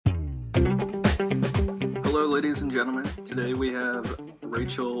ladies and gentlemen. Today we have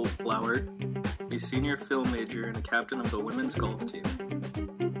Rachel Blauert, a senior film major and a captain of the women's golf team.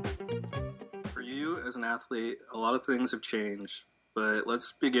 For you as an athlete, a lot of things have changed, but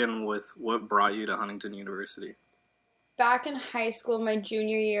let's begin with what brought you to Huntington University. Back in high school, my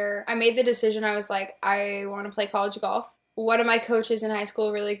junior year, I made the decision. I was like, I want to play college golf. One of my coaches in high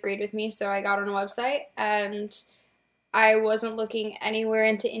school really agreed with me, so I got on a website, and I wasn't looking anywhere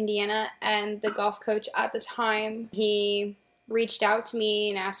into Indiana, and the golf coach at the time, he reached out to me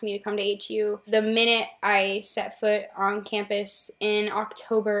and asked me to come to HU. The minute I set foot on campus in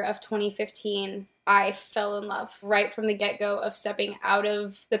October of 2015, I fell in love right from the get-go of stepping out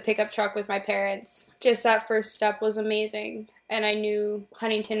of the pickup truck with my parents. Just that first step was amazing, and I knew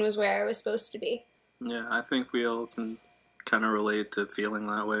Huntington was where I was supposed to be. Yeah, I think we all can kind of relate to feeling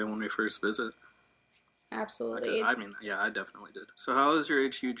that way when we first visit. Absolutely. I definitely did. So how has your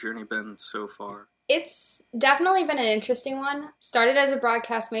HU journey been so far? It's definitely been an interesting one. Started as a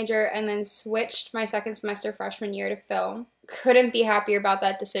broadcast major and then switched my second semester freshman year to film. Couldn't be happier about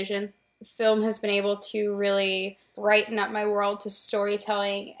that decision. Film has been able to really brighten up my world to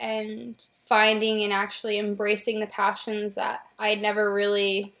storytelling and finding and actually embracing the passions that I had never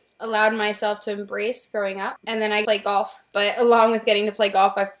really allowed myself to embrace growing up. And then I played golf. But along with getting to play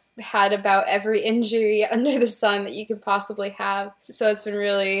golf, I've had about every injury under the sun that you could possibly have. So it's been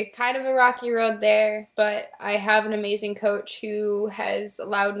really kind of a rocky road there, but I have an amazing coach who has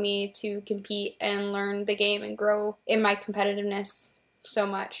allowed me to compete and learn the game and grow in my competitiveness so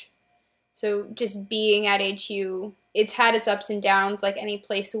much. So just being at HU, it's had its ups and downs like any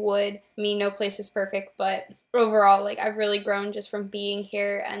place would. I mean, no place is perfect, but overall, like, I've really grown just from being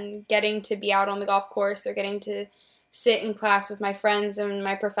here and getting to be out on the golf course or getting to sit in class with my friends and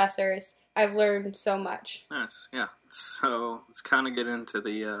my professors. I've learned so much. Nice, yeah. So let's kind of get into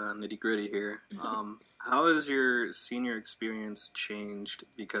the nitty-gritty here. How has your senior experience changed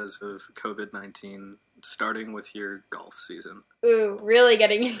because of COVID-19, starting with your golf season? Ooh, really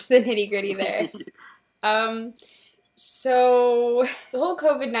getting into the nitty-gritty there. So the whole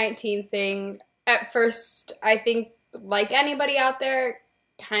COVID-19 thing, at first, I think, like anybody out there,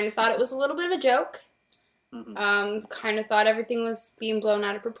 kind of thought it was a little bit of a joke. Kind of thought everything was being blown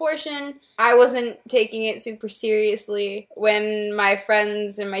out of proportion. I wasn't taking it super seriously. When my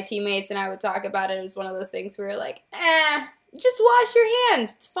friends and my teammates and I would talk about it, it was one of those things where we were like, just wash your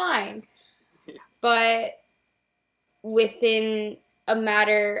hands, it's fine. Yeah. But within a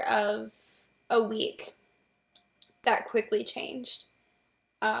matter of a week, that quickly changed.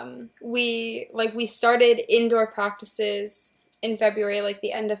 We started indoor practices in February, like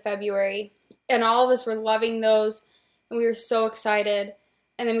the end of February. And all of us were loving those, and we were so excited.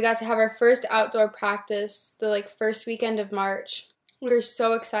 And then we got to have our first outdoor practice the first weekend of March. We were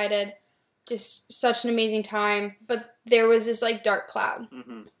so excited, just such an amazing time. But there was this dark cloud.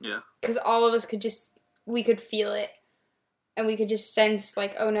 Yeah. Because all of us we could feel it, and we could just sense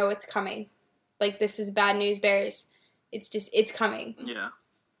oh no, it's coming. This is bad news bears. It's coming. Yeah.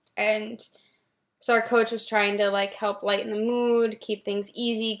 And so our coach was trying to, help lighten the mood, keep things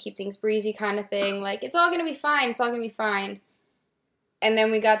easy, keep things breezy kind of thing. It's all going to be fine. It's all going to be fine. And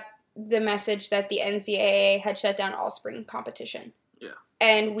then we got the message that the NCAA had shut down all spring competition. Yeah.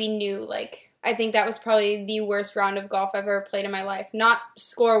 And we knew, I think that was probably the worst round of golf I've ever played in my life. Not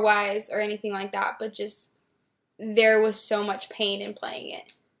score-wise or anything like that, but just there was so much pain in playing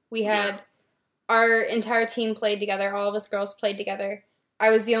it. We had our entire team played together. All of us girls played together. I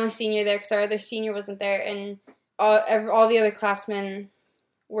was the only senior there because our other senior wasn't there, and all the other classmen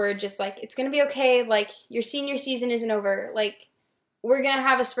were just it's going to be okay, your senior season isn't over, we're going to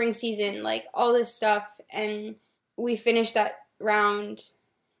have a spring season, all this stuff. And we finished that round,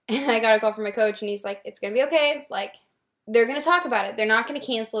 and I got a call from my coach, and he's like, it's going to be okay, they're going to talk about it, they're not going to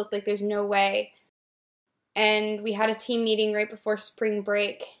cancel it, there's no way. And we had a team meeting right before spring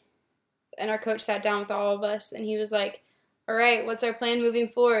break, and our coach sat down with all of us, and he was like, all right, what's our plan moving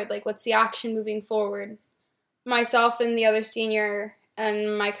forward? What's the action moving forward? Myself and the other senior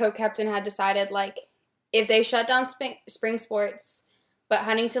and my co-captain had decided, if they shut down spring sports, but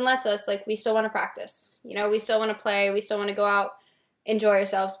Huntington lets us, we still want to practice. We still want to play. We still want to go out, enjoy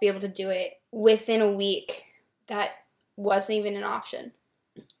ourselves, be able to do it. Within a week, that wasn't even an option.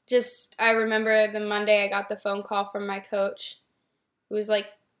 I remember the Monday I got the phone call from my coach. It was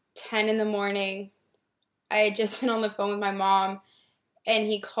 10 in the morning. I had just been on the phone with my mom, and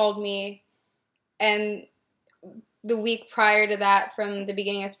he called me, and the week prior to that, from the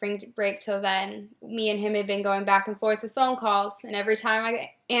beginning of spring break till then, me and him had been going back and forth with phone calls, and every time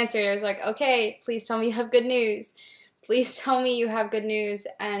I answered, I was like, okay, please tell me you have good news. Please tell me you have good news.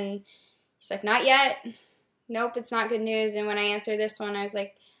 And he's like, not yet. nope, it's not good news. And when I answered this one, I was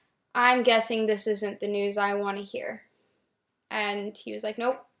like, I'm guessing this isn't the news I want to hear. And he was like,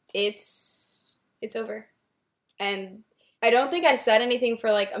 nope, it's over. And I don't think I said anything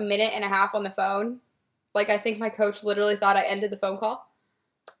for like a minute and a half on the phone. Like, I think my coach literally thought I ended the phone call.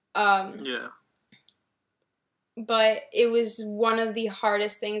 Yeah. But it was one of the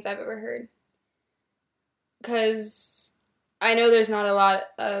hardest things I've ever heard. Because I know there's not a lot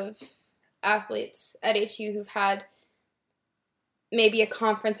of athletes at HU who've had maybe a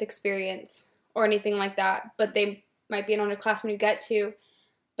conference experience or anything like that, but they might be an underclassman who get to.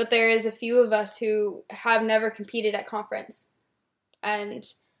 But there is a few of us who have never competed at conference. And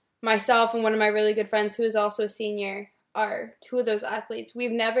myself and one of my really good friends who is also a senior are two of those athletes.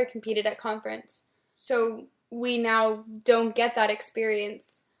 We've never competed at conference. So we now don't get that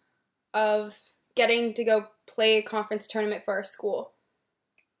experience of getting to go play a conference tournament for our school.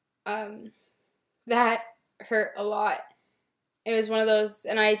 That hurt a lot. It was one of those,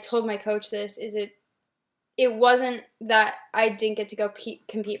 and I told my coach this, it wasn't that I didn't get to go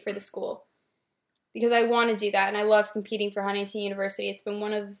compete for the school. Because I want to do that, and I love competing for Huntington University. It's been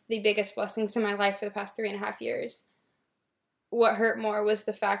one of the biggest blessings in my life for the past 3.5 years. What hurt more was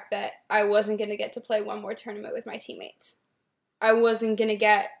the fact that I wasn't going to get to play one more tournament with my teammates. I wasn't going to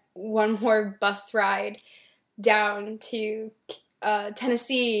get one more bus ride down to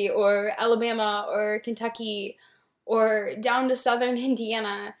Tennessee or Alabama or Kentucky or down to southern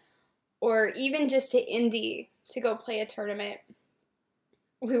Indiana or even just to Indy to go play a tournament.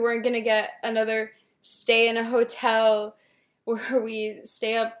 We weren't going to get another stay in a hotel where we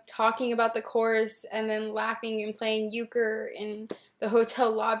stay up talking about the course and then laughing and playing euchre in the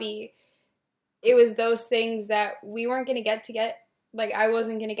hotel lobby. It was those things that we weren't going to get, like I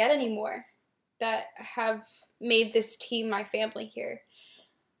wasn't going to get anymore, that have made this team my family here.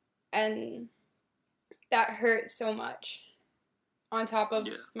 And that hurt so much. On top of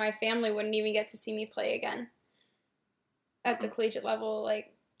my family wouldn't even get to see me play again at the collegiate level.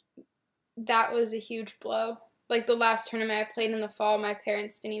 Like, that was a huge blow. Like, the last tournament I played in the fall, my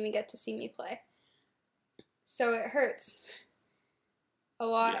parents didn't even get to see me play. So it hurts a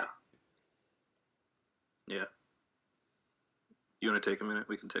lot. Yeah. You want to take a minute?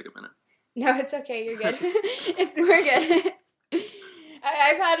 We can take a minute. No, it's okay. You're good. We're good.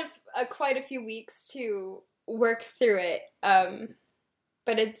 I've had quite a few weeks to work through it,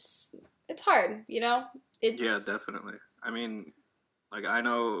 but it's hard, you know? Yeah, definitely. I mean, like,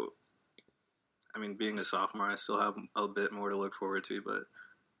 being a sophomore, I still have a bit more to look forward to, but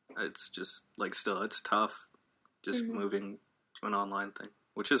it's just, like, still, it's tough just moving to an online thing,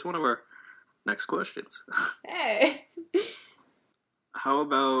 which is one of our next questions. Hey! How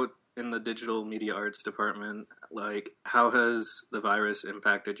about in the digital media arts department? Like, how has the virus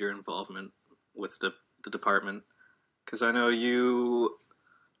impacted your involvement with the department? Because I know you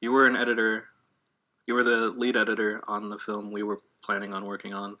were an editor. You were the lead editor on the film we were planning on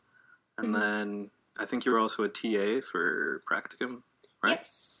working on. And then I think you were also a TA for practicum, right?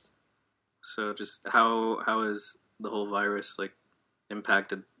 Yes. So just how has the whole virus, like,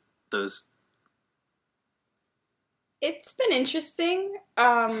 impacted those? It's been interesting.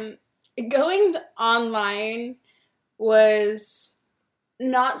 Going online was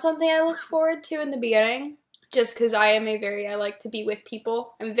not something I looked forward to in the beginning, just because I like to be with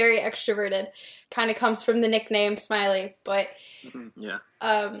people. I'm very extroverted. Kind of comes from the nickname Smiley, but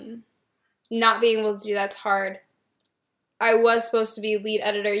not being able to do that's hard. I was supposed to be lead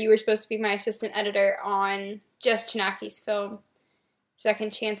editor. You were supposed to be my assistant editor on Just Chinaki's film,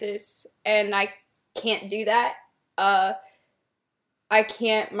 Second Chances, and I can't do that. I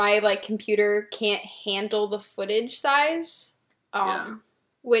can't, my, like, computer can't handle the footage size,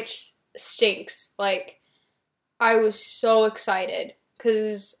 which stinks. Like, I was so excited,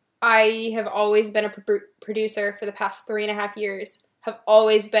 because I have always been a producer for the past 3.5 years,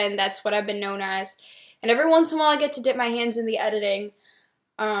 that's what I've been known as, and every once in a while I get to dip my hands in the editing,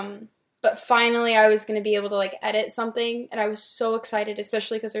 but finally I was going to be able to, like, edit something, and I was so excited,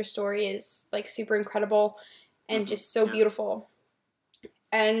 especially because her story is, like, super incredible, and just so beautiful.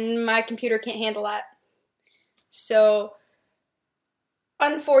 And my computer can't handle that. So,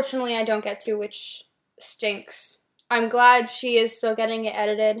 unfortunately, I don't get to, which stinks. I'm glad she is still getting it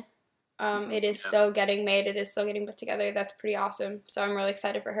edited. It is still getting made. It is still getting put together. That's pretty awesome. So I'm really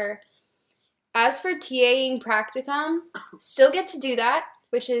excited for her. As for TAing practicum, still get to do that,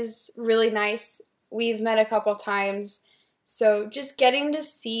 which is really nice. We've met a couple times. So just getting to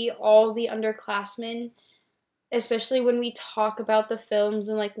see all the underclassmen, especially when we talk about the films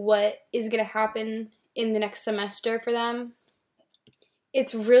and, like, what is going to happen in the next semester for them,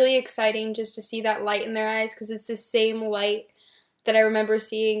 It's really exciting just to see that light in their eyes, because it's the same light that I remember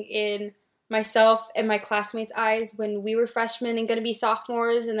seeing in myself and my classmates' eyes when we were freshmen and going to be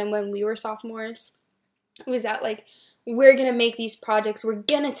sophomores, and then when we were sophomores. It was that, like, we're going to make these projects, we're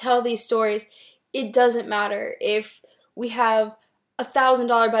going to tell these stories. It doesn't matter if we have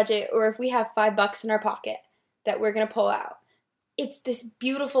 $1,000 budget or if we have $5 in our pocket that we're going to pull out. It's this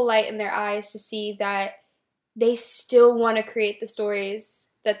beautiful light in their eyes to see that they still want to create the stories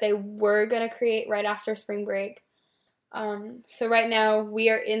that they were going to create right after spring break. So right now we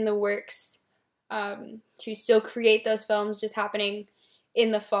are in the works to still create those films, just happening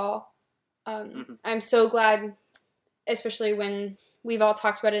in the fall. I'm so glad, especially when we've all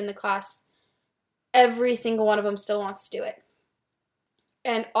talked about it in the class, every single one of them still wants to do it.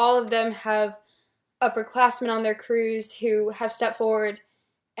 And all of them have upperclassmen on their crews who have stepped forward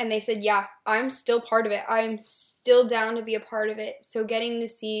and they said, yeah, I'm still part of it. I'm still down to be a part of it. So getting to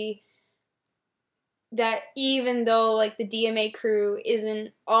see that even though, like, the DMA crew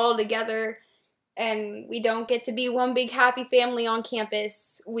isn't all together and we don't get to be one big happy family on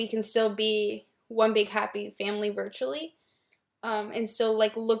campus, we can still be one big happy family virtually, and still,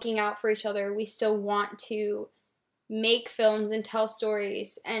 like, looking out for each other. We still want to make films and tell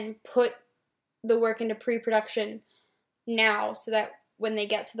stories and put the work into pre-production now so that when they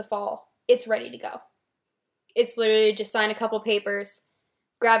get to the fall, it's ready to go. It's literally just sign a couple papers,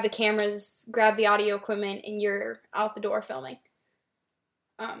 grab the cameras, grab the audio equipment, and you're out the door filming.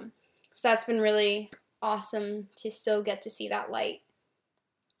 So that's been really awesome to still get to see that light.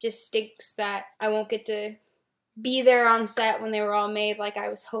 Just stinks that I won't get to be there on set when they were all made like I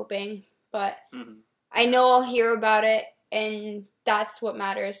was hoping, but I know I'll hear about it, and that's what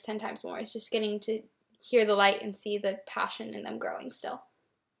matters 10 times more. It's just getting to hear the light and see the passion in them growing still.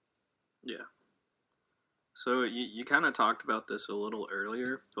 Yeah. So you kind of talked about this a little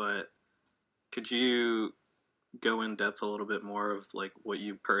earlier, but could you go in depth a little bit more of, like, what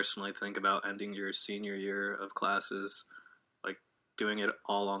you personally think about ending your senior year of classes, like doing it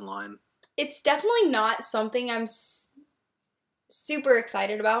all online? It's definitely not something I'm super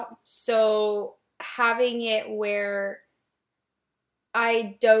excited about. So having it where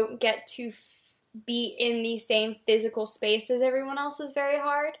I don't get to be in the same physical space as everyone else is very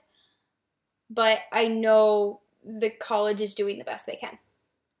hard. But I know the college is doing the best they can.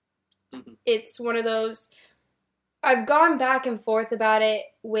 It's one of those, I've gone back and forth about it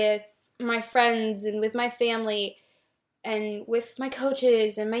with my friends and with my family and with my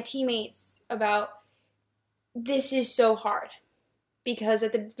coaches and my teammates about, this is so hard. Because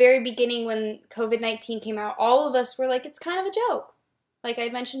at the very beginning when COVID-19 came out, all of us were like, it's kind of a joke. Like I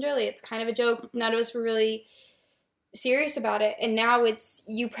mentioned earlier, it's kind of a joke. None of us were really serious about it. And now it's,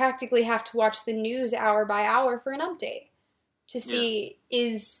 you practically have to watch the news hour by hour for an update to see,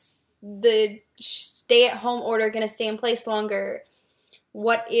 is the stay-at-home order going to stay in place longer?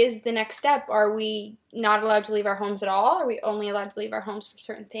 What is the next step? Are we not allowed to leave our homes at all? Are we only allowed to leave our homes for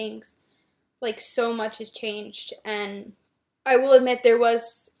certain things? Like, so much has changed. And I will admit there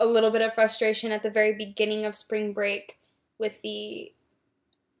was a little bit of frustration at the very beginning of spring break with the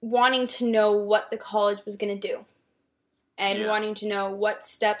wanting to know what the college was going to do and wanting to know what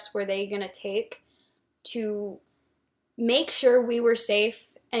steps were they going to take to make sure we were safe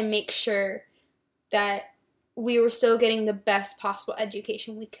and make sure that we were still getting the best possible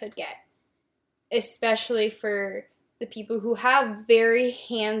education we could get, especially for the people who have very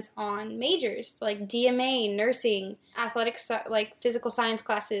hands-on majors like DMA, nursing, athletics, like physical science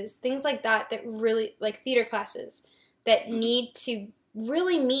classes, things like that, that really, like theater classes, that need to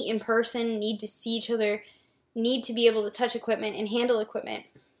really meet in person, need to see each other, need to be able to touch equipment and handle equipment.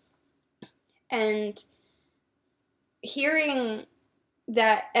 And hearing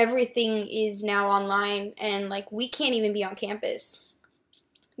that everything is now online and, like, we can't even be on campus,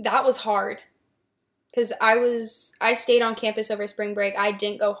 that was hard. Because I stayed on campus over spring break. I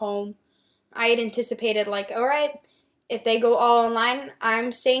didn't go home. I had anticipated, like, all right, if they go all online,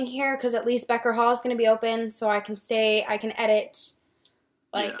 I'm staying here because at least Becker Hall is going to be open, so I can stay, I can edit,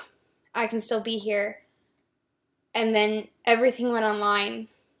 like, I can still be here. And then everything went online,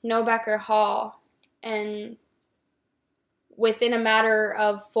 no Becker Hall, and within a matter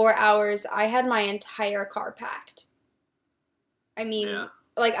of 4 hours, I had my entire car packed. I mean,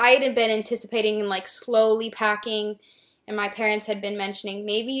 like, I had been anticipating and, like, slowly packing, and my parents had been mentioning,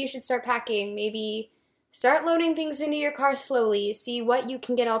 maybe you should start packing, maybe start loading things into your car slowly, see what you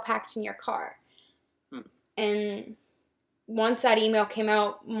can get all packed in your car. And once that email came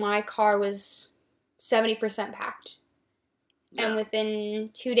out, my car was 70% packed. And within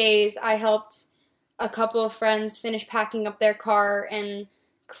 2 days, I helped a couple of friends finished packing up their car and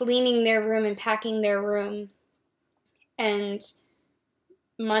cleaning their room and packing their room. And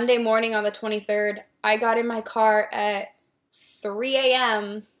Monday morning on the 23rd, I got in my car at 3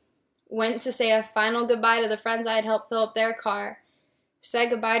 a.m., went to say a final goodbye to the friends I had helped fill up their car, said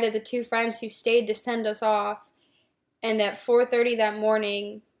goodbye to the 2 friends who stayed to send us off, and at 4:30 that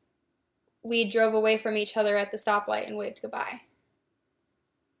morning, we drove away from each other at the stoplight and waved goodbye.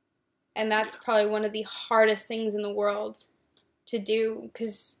 And that's probably one of the hardest things in the world to do,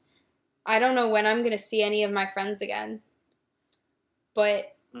 because I don't know when I'm going to see any of my friends again.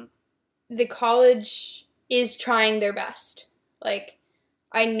 But the college is trying their best. Like,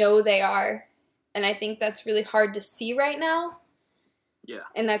 I know they are. And I think that's really hard to see right now. Yeah.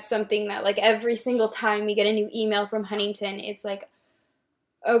 And that's something that, like, every single time we get a new email from Huntington, it's like,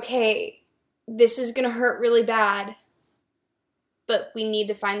 okay, this is going to hurt really bad, but we need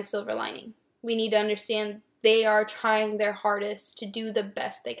to find the silver lining. We need to understand they are trying their hardest to do the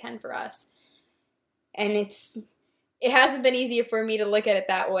best they can for us. And it hasn't been easy for me to look at it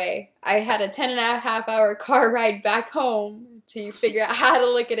that way. I had a 10.5-hour car ride back home to figure out how to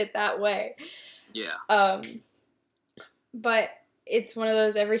look at it that way. Yeah. But it's one of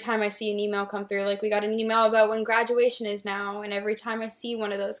those, every time I see an email come through, like we got an email about when graduation is now, and every time I see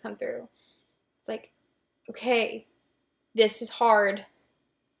one of those come through, it's like, okay, this is hard.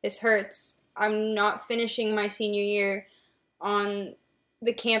 This hurts. I'm not finishing my senior year on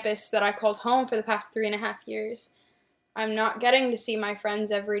the campus that I called home for the past 3.5 years. I'm not getting to see my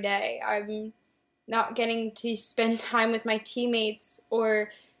friends every day. I'm not getting to spend time with my teammates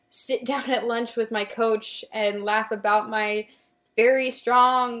or sit down at lunch with my coach and laugh about my very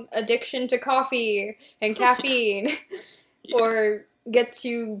strong addiction to coffee and caffeine. Yeah. Or get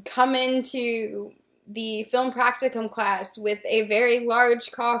to come into the film practicum class with a very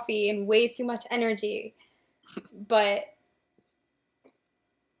large coffee and way too much energy. But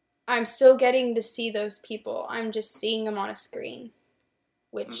I'm still getting to see those people. I'm just seeing them on a screen,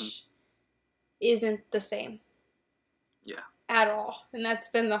 which isn't the same. Yeah. At all. And that's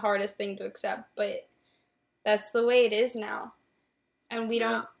been the hardest thing to accept, but that's the way it is now. And we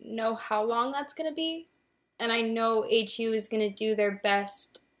don't know how long that's going to be. And I know HU is going to do their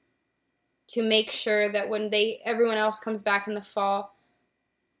best to make sure that when everyone else comes back in the fall,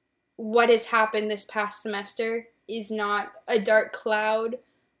 what has happened this past semester is not a dark cloud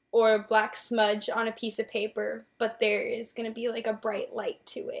or a black smudge on a piece of paper, but there is going to be like a bright light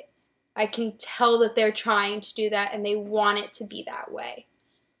to it. I can tell that they're trying to do that and they want it to be that way.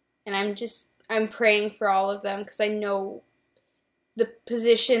 And I'm praying for all of them, because I know the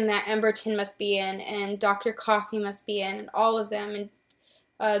position that Emberton must be in and Dr. Coffey must be in, and all of them,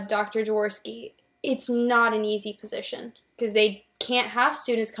 and Dr. Jaworski. It's not an easy position, because they can't have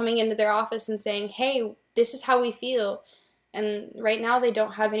students coming into their office and saying, hey, this is how we feel. And right now they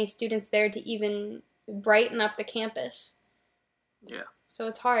don't have any students there to even brighten up the campus. Yeah. So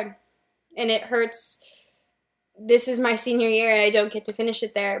it's hard. And it hurts. This is my senior year and I don't get to finish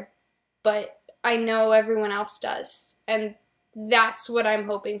it there. But I know everyone else does. And that's what I'm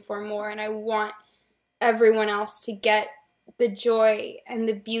hoping for more. And I want everyone else to get the joy and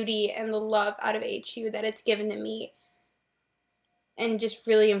the beauty and the love out of HU that it's given to me. And just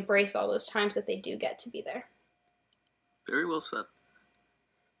really embrace all those times that they do get to be there. Very well said.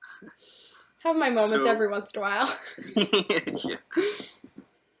 Have my moments every once in a while. Yeah.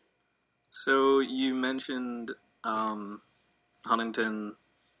 So you mentioned Huntington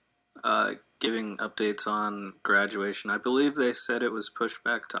giving updates on graduation. I believe they said it was pushed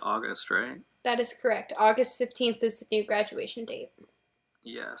back to August, right? That is correct. August 15th is the new graduation date.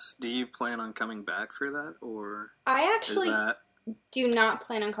 Yes. Do you plan on coming back for that, or I actually do not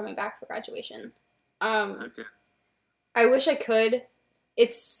plan on coming back for graduation. Okay. I wish I could.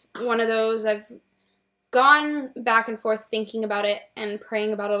 It's one of those, I've gone back and forth thinking about it and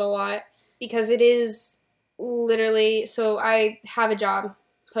praying about it a lot, because it is literally, so I have a job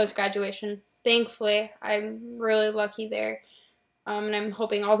post-graduation. Thankfully, I'm really lucky there, and I'm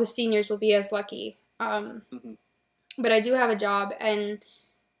hoping all the seniors will be as lucky. But I do have a job, and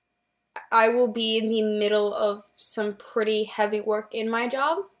I will be in the middle of some pretty heavy work in my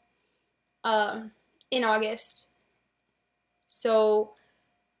job in August. So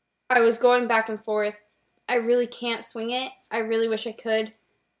I was going back and forth. I really can't swing it. I really wish I could.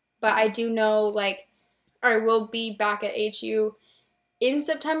 But I do know, like, I will be back at HU in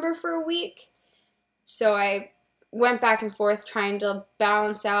September for a week. So I went back and forth trying to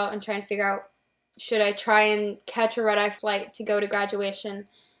balance out and trying to figure out, should I try and catch a red-eye flight to go to graduation,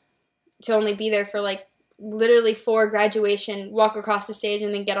 to only be there for, like, literally for graduation, walk across the stage,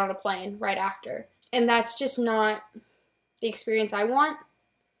 and then get on a plane right after. And that's just not the experience I want.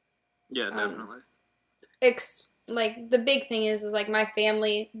 Yeah, definitely. Like, the big thing is like my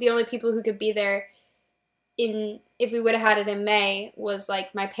family, the only people who could be there if we would have had it in May was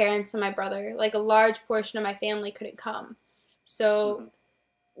like my parents and my brother. Like, a large portion of my family couldn't come. So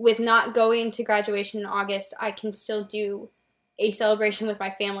with not going to graduation in August, I can still do a celebration with my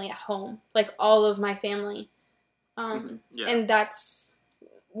family at home, like all of my family. And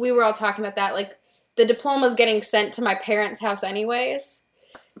we were all talking about that. Like, the diploma's getting sent to my parents' house anyways.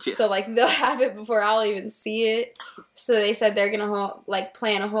 Yeah. So, like, they'll have it before I'll even see it. So they said they're going to,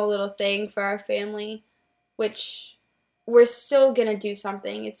 plan a whole little thing for our family, which we're still going to do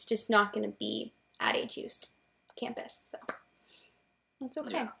something. It's just not going to be at HU's campus. So it's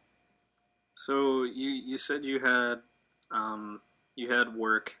okay. Yeah. So you said you had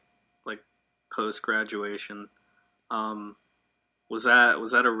work, like, post-graduation. Was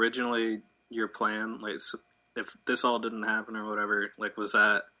that originally your plan? Like, so if this all didn't happen or whatever, like, was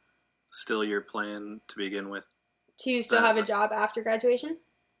that still your plan to begin with? To still have a job after graduation?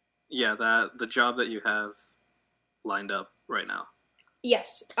 Yeah, the job that you have lined up right now.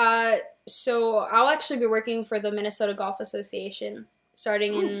 Yes. So I'll actually be working for the Minnesota Golf Association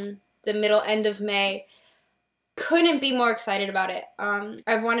starting in the end of May. Couldn't be more excited about it.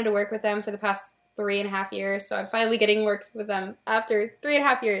 I've wanted to work with them for the past 3.5 years, so I'm finally getting worked with them after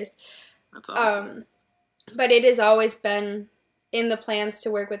 3.5 years. That's awesome. But it has always been in the plans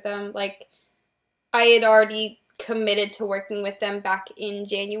to work with them. Like, I had already committed to working with them back in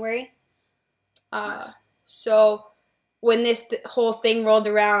January. Nice. So when this whole thing rolled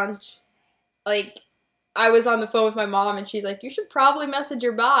around, like, I was on the phone with my mom, and she's like, you should probably message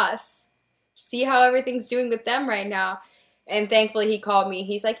your boss. See how everything's doing with them right now. And thankfully he called me.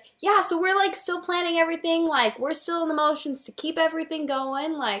 He's like, yeah, so we're, like, still planning everything. Like, we're still in the motions to keep everything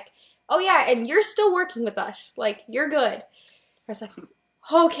going. Like, oh, yeah, and you're still working with us. Like, you're good. I was like,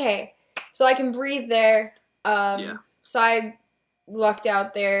 okay. So I can breathe there. So I lucked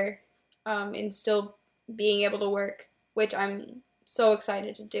out there in still being able to work, which I'm so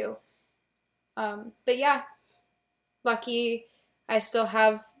excited to do. But, yeah, lucky I still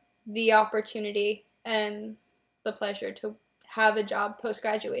have the opportunity and the pleasure to have a job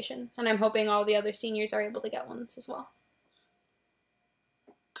post-graduation. And I'm hoping all the other seniors are able to get ones as well.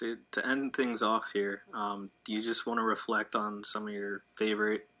 To end things off here, do you just want to reflect on some of your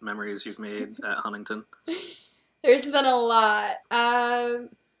favorite memories you've made at Huntington? There's been a lot. I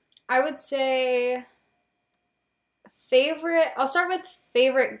would say I'll start with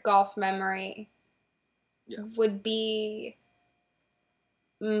favorite golf memory. Yeah. Would be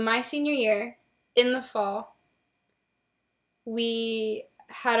my senior year in the fall. We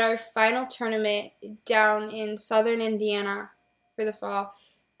had our final tournament down in southern Indiana for the fall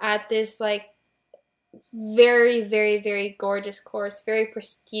at this, like, very, very, very gorgeous course, very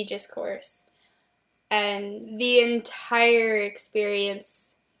prestigious course. And the entire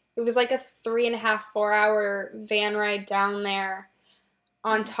experience, it was like a 3.5, 4-hour van ride down there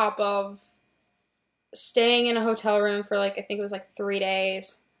on top of staying in a hotel room for, like, I think it was like 3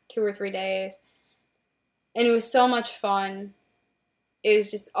 days, 2 or 3 days. And it was so much fun. It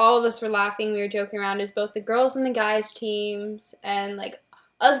was just, all of us were laughing, we were joking around. It was both the girls and the guys teams. And, like,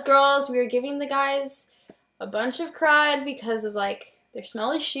 us girls, we were giving the guys a bunch of crud because of, like, their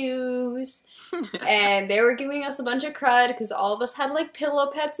smelly shoes. And they were giving us a bunch of crud because all of us had, like,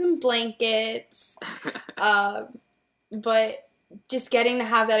 pillow pets and blankets. But just getting to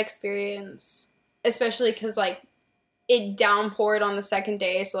have that experience, especially because, like, it downpoured on the second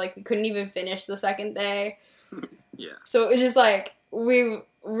day, so, like, we couldn't even finish the second day. Yeah. So it was just, like, we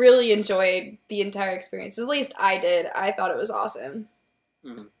really enjoyed the entire experience. At least I did. I thought it was awesome.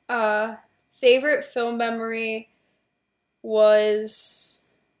 Mm-hmm. Favorite film memory was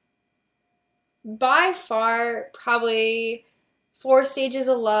by far probably 4 Stages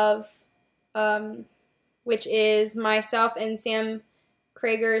of Love, which is myself and Sam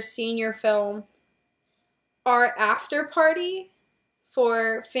Krager's senior film. Our after party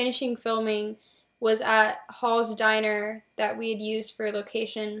for finishing filming was at Hall's Diner that we had used for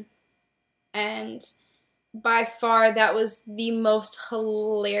location, and by far that was the most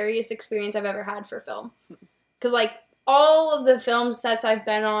hilarious experience I've ever had for film. Because, like, all of the film sets I've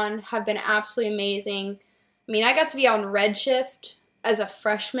been on have been absolutely amazing. I mean, I got to be on Redshift as a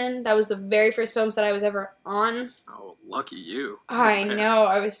freshman. That was the very first film set I was ever on. Oh, lucky you. I know.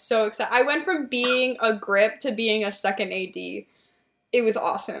 I was so excited. I went from being a grip to being a second AD. It was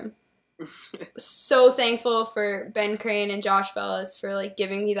awesome. So thankful for Ben Crane and Josh Bellis for, like,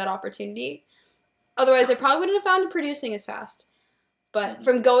 giving me that opportunity. Otherwise, I probably wouldn't have found producing as fast. But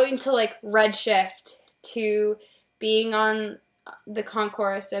from going to, like, Red Shift to being on the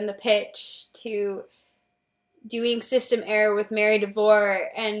concourse and the pitch to doing System Air with Mary DeVore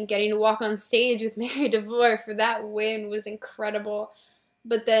and getting to walk on stage with Mary DeVore for that win was incredible.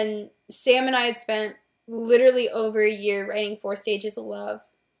 But then Sam and I had spent literally over a year writing 4 Stages of Love.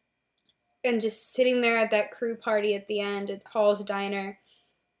 And just sitting there at that crew party at the end at Hall's Diner,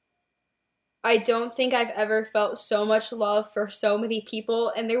 I don't think I've ever felt so much love for so many people.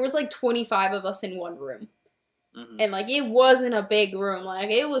 And there was like 25 of us in one room. Mm-hmm. And, like, it wasn't a big room.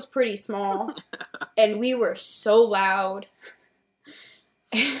 Like, it was pretty small. And we were so loud.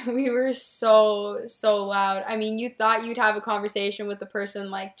 We were so loud. I mean, you thought you'd have a conversation with the person,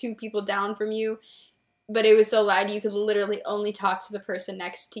 like, 2 people down from you. But it was so loud you could literally only talk to the person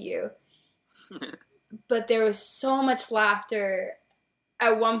next to you. But there was so much laughter.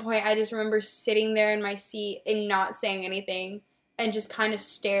 At one point, I just remember sitting there in my seat and not saying anything. And just kind of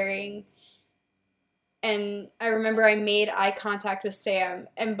staring. And I remember I made eye contact with Sam,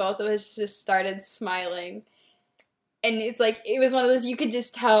 and both of us just started smiling. And it's like, it was one of those, you could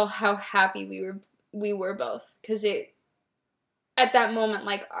just tell how happy we were both. Because at that moment,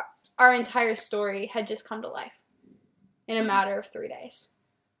 like, our entire story had just come to life in a matter of 3 days.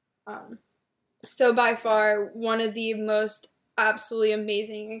 So by far, one of the most absolutely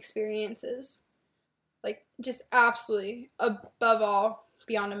amazing experiences. Like, just absolutely, above all,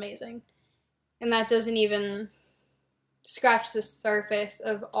 beyond amazing. And that doesn't even scratch the surface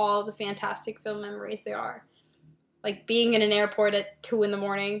of all the fantastic film memories there are. Like being in an airport at 2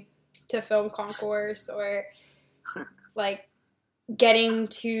 a.m. to film Concourse, or like getting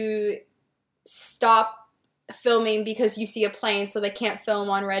to stop filming because you see a plane so they can't film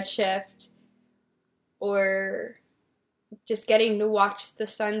on Red Shift, or just getting to watch the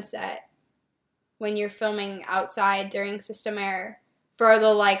sunset when you're filming outside during System Air. For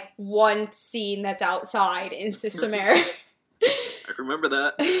the, like, one scene that's outside in System Air. I remember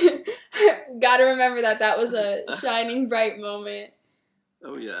that. Gotta remember that. That was a shining bright moment.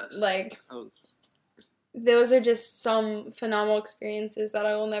 Oh, yes. Like, those are just some phenomenal experiences that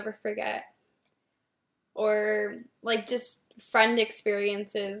I will never forget. Or, like, just friend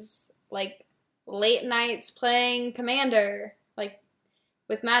experiences. Like, late nights playing Commander. Like,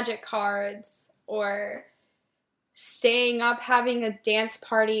 with Magic cards. Or staying up, having a dance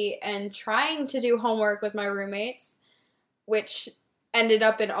party, and trying to do homework with my roommates, which ended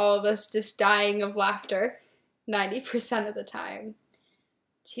up in all of us just dying of laughter 90% of the time.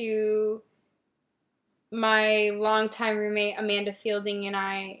 To my longtime roommate, Amanda Fielding, and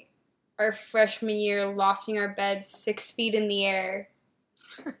I, our freshman year, lofting our beds 6 feet in the air.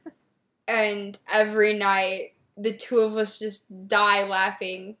 And every night, the 2 of us just die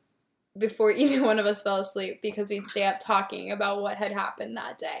laughing before either one of us fell asleep, because we'd stay up talking about what had happened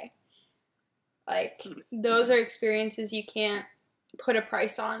that day. Like, those are experiences you can't put a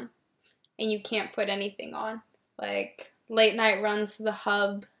price on, and you can't put anything on. Like, late night runs to the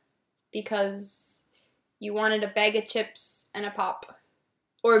hub because you wanted a bag of chips and a pop.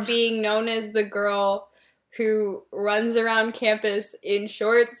 Or being known as the girl who runs around campus in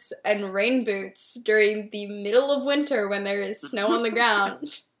shorts and rain boots during the middle of winter when there is snow on the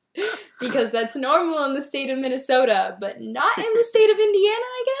ground. Because that's normal in the state of Minnesota, but not in the state of Indiana,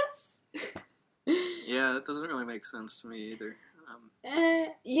 I guess. Yeah, that doesn't really make sense to me either.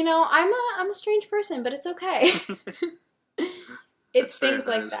 You know, I'm a strange person, but it's okay. It's things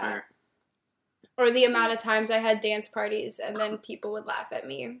like that. Fair. Or the amount of times I had dance parties and then people would laugh at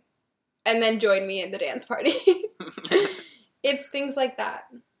me and then join me in the dance party. It's things like that.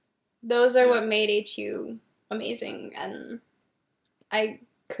 Those are what made HU amazing, and I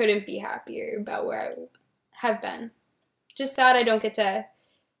couldn't be happier about where I have been. Just sad I don't get to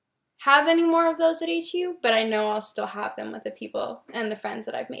have any more of those at HU, but I know I'll still have them with the people and the friends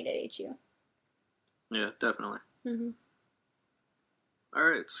that I've made at HU. Yeah, definitely. Mm-hmm. All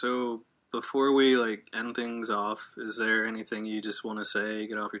right, so before we end things off, is there anything you just want to say,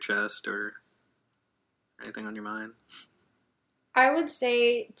 get off your chest, or anything on your mind? I would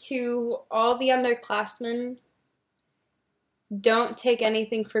say to all the underclassmen, don't take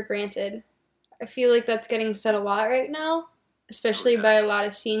anything for granted. I feel like that's getting said a lot right now, especially by a lot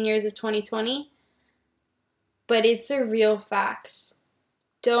of seniors of 2020. But it's a real fact.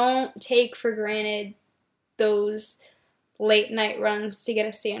 Don't take for granted those late night runs to get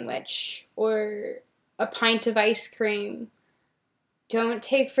a sandwich or a pint of ice cream. Don't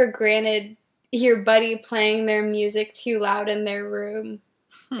take for granted your buddy playing their music too loud in their room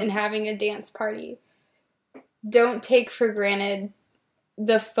and having a dance party. Don't take for granted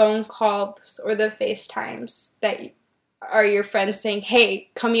the phone calls or the FaceTimes that are your friends saying, hey,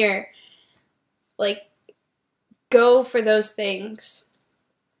 come here? Like, go for those things.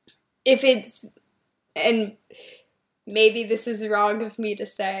 If it's, and maybe this is wrong of me to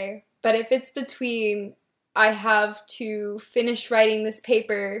say, but if it's between I have to finish writing this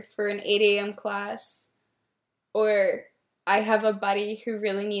paper for an 8 a.m. class, or I have a buddy who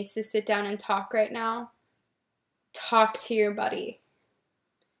really needs to sit down and talk right now, talk to your buddy.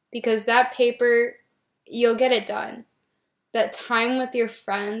 Because that paper, you'll get it done. That time with your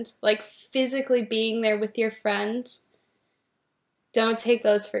friend, like physically being there with your friend, don't take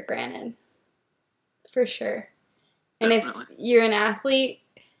those for granted. For sure. And Definitely. if you're an athlete,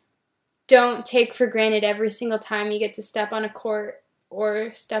 don't take for granted every single time you get to step on a court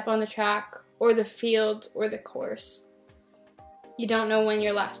or step on the track or the field or the course. You don't know when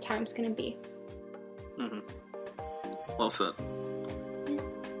your last time's going to be. Mm-hmm. Well said.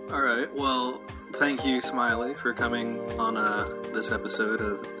 All right. Well, thank you, Smiley, for coming on this episode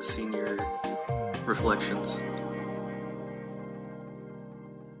of Senior Reflections.